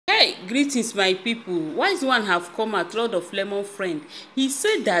Greetings, my people. Wyzeone have come at Lord of Lemon friend. He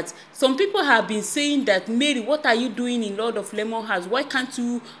said that some people have been saying that, Mary, what are you doing in Lord of Lemon house? Why can't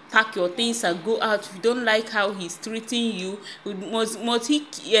you pack your things and go out? If you don't like how he's treating you, must he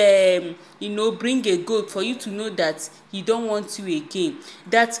bring a goat for you to know that he don't want you again?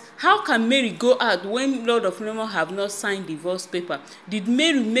 That how can Mary go out when Lord of Lemon have not signed divorce paper? Did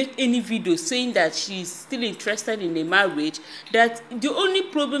Mary make any video saying that she's still interested in a marriage? That the only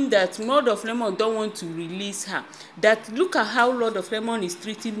problem that Lord of Lemon don't want to release her. That look at how Lord of Lemon is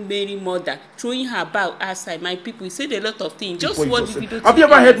treating Mary mother, throwing her about outside. My people, he said a lot of things. Just watch the video. Have you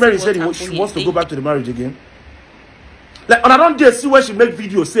ever heard Mary say she wants to go back to the marriage again? Like, and I don't dare see where she make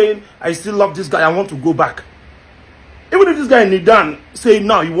videos saying, I still love this guy, I want to go back. Even if this guy in Nidan saying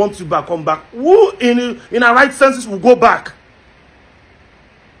now he wants you back, come back, who in our right senses will go back?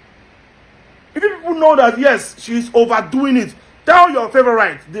 If people know that yes, she's overdoing it, tell your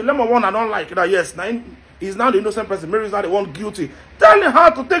favorite, the lemon one I don't like, that yes, he's now the innocent person, Mary is now the one guilty. Tell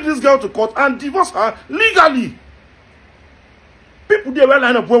her to take this girl to court and divorce her legally. People there will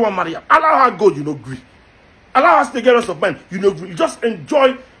line up where one marry her. Allow her go, you know, agree. Allow her to take rest of mind, you know, agree. You just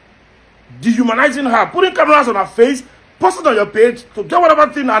enjoy dehumanizing her, putting cameras on her face, posting on your page to get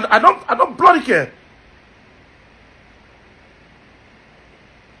whatever thing, and I don't bloody care.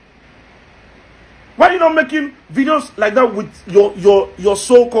 Why are you not making videos like that with your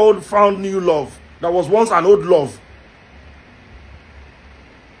so-called found new love that was once an old love?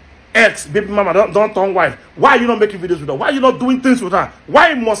 Ex, baby mama, don't turn wife. Why are you not making videos with her? Why are you not doing things with her?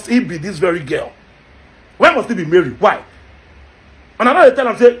 Why must he be this very girl? Why must he be Mary? Why? And I know they tell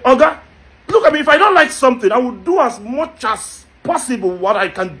him, say, Oga, look at me, if I don't like something, I will do as much as possible what I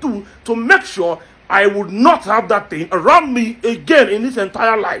can do to make sure I would not have that thing around me again in this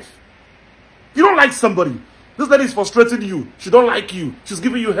entire life. You don't like somebody. This lady is frustrating you. She don't like you. She's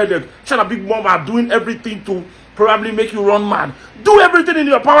giving you headache. She's a big mama doing everything to probably make you run mad. Do everything in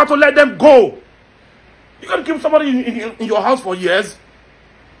your power to let them go. You can keep somebody in your house for years.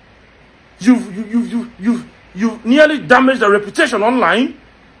 You've nearly damaged their reputation online,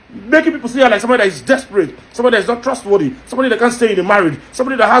 making people see her like somebody that is desperate, somebody that is not trustworthy, somebody that can't stay in the marriage,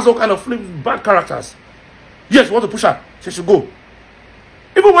 somebody that has all kind of bad characters. Yes, you want to push her. She should go.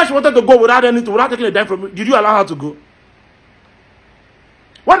 Even when she wanted to go without taking a dime from you, did you allow her to go?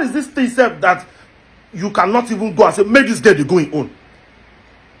 What is this thing, Seth, that you cannot even go and say, make this girl be going on?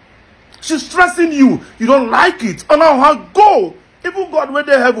 She's stressing you. You don't like it. Allow her go. Even God went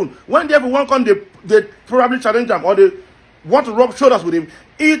to heaven. When the devil come, they probably challenge him or they want to rub shoulders with him.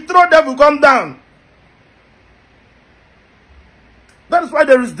 He throw devil come down. That is why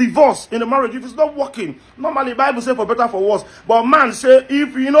there is divorce in the marriage. If it's not working, normally the Bible says for better, for worse. But man say,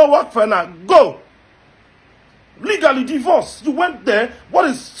 if you don't work for now, go. Legally divorce. You went there. What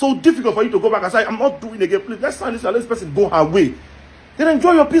is so difficult for you to go back and say, I'm not doing it again. Please, let's sign this and let this person go her way. Then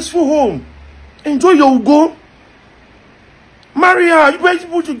enjoy your peaceful home. Enjoy your go. Marry her.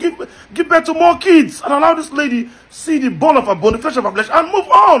 You should give birth to more kids and allow this lady see the bone of her bone, the flesh of her flesh, and move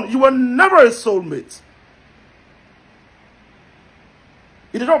on. You were never a soulmate.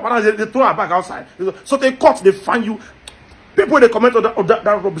 It is not bad. They throw her back outside. So they cut, they find you. People, they comment on that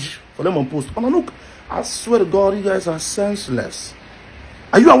rubbish for them on post. And look, I swear to God, you guys are senseless.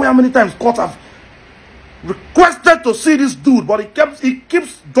 Are you aware how many times court have requested to see this dude, but he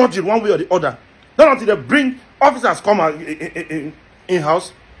keeps dodging one way or the other? Not until they bring officers come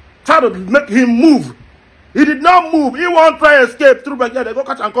in-house, try to make him move. He did not move. He won't try to escape through back here. They go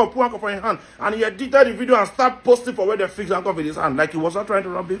catch and come, pull handcuff in his hand. And he edited the video and start posting for where they fix handcuff in his hand, like he was not trying to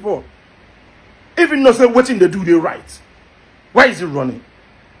run before. If you know, say, what thing they do, they right. Why is he running?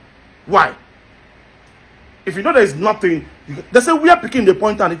 Why? If you know there is nothing, they say, we are picking the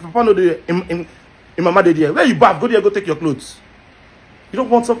point, and if you find in Mama Day there, where you bath, go there, go take your clothes. You don't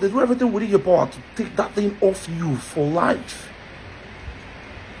want something, do everything within your power to take that thing off you for life.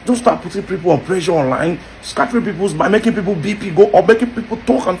 Don't start putting people on pressure online, scattering people's by making people BP go or making people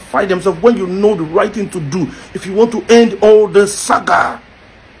talk and fight themselves when you know the right thing to do. If you want to end all the saga.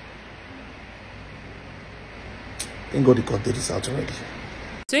 Thank God the court did this out already.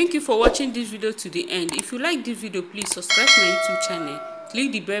 Thank you for watching this video to the end. If you like this video, please subscribe to my YouTube channel.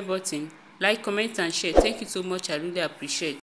 Click the bell button, like, comment and share. Thank you so much. I really appreciate it.